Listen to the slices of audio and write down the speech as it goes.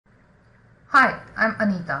Hi, I'm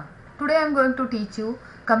Anita. Today I'm going to teach you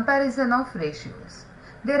comparison of ratios.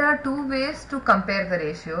 There are two ways to compare the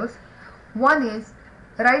ratios. One is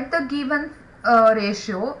write the given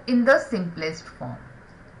ratio in the simplest form.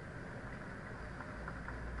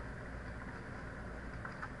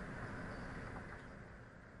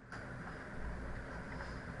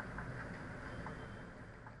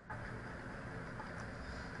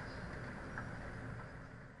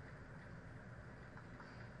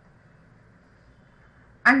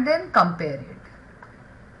 And then compare it.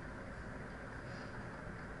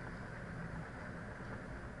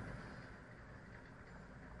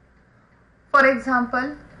 For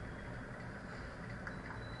example,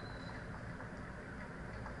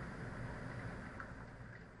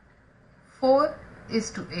 four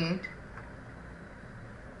is to 8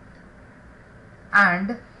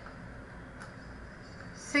 and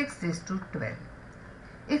 6 is to 12.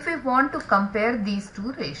 If we want to compare these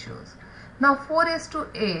two ratios, now 4 is to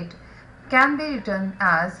 8 can be written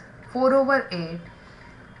as 4 over 8,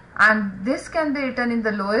 and this can be written in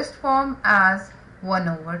the lowest form as 1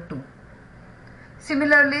 over 2.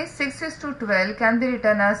 Similarly, 6 is to 12 can be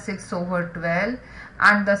written as 6 over 12,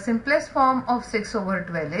 and the simplest form of 6 over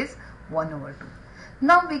 12 is 1 over 2.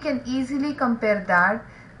 Now we can easily compare that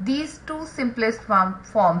these two simplest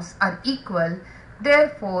forms are equal.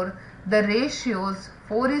 Therefore, the ratios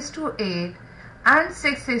 4 is to 8 and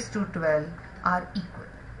 6 is to 12 are equal.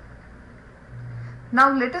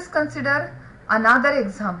 Now let us consider another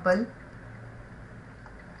example.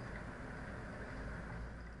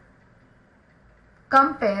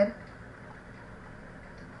 Compare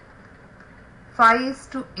 5 is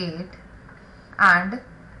to 8 and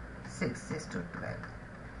 6 is to 12.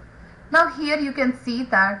 Now here you can see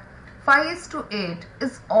that 5 is to 8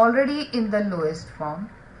 is already in the lowest form.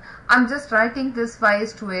 I'm just writing this 5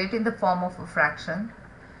 is to 8 in the form of a fraction.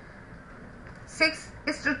 6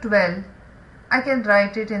 is to 12, I can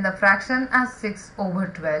write it in the fraction as 6 over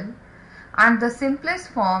 12, and the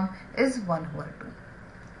simplest form is 1 over 2.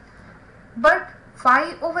 But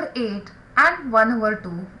 5 over 8 and 1 over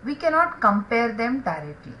 2, we cannot compare them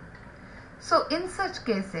directly. So in such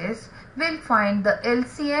cases, we'll find the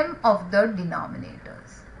LCM of the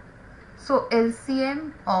denominators. So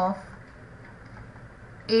LCM of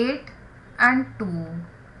 8 and 2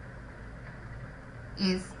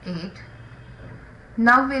 is 8.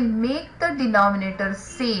 Now we'll make the denominator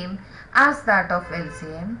same as that of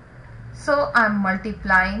LCM. So I'm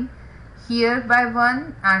multiplying here by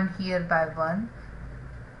 1 and here by 1.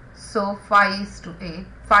 So 5 is to 8,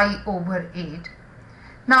 5 over 8.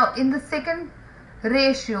 Now in the second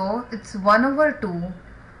ratio, it's 1 over 2.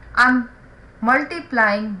 I'm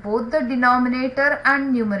multiplying both the denominator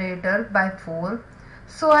and numerator by 4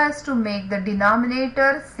 so as to make the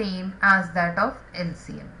denominator same as that of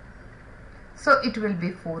LCM. So it will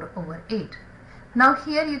be 4 over 8. Now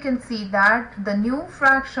here you can see that the new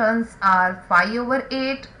fractions are 5 over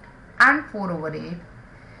 8 and 4 over 8.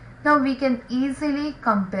 Now we can easily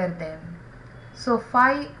compare them. So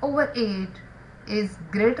 5 over 8 is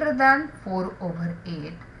greater than 4 over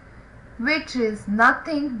 8, which is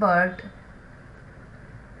nothing but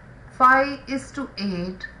 5 is to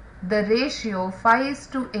 8. The ratio 5 is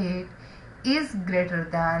to 8 is greater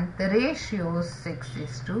than the ratio 6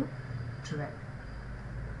 is to 12.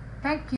 Thank you.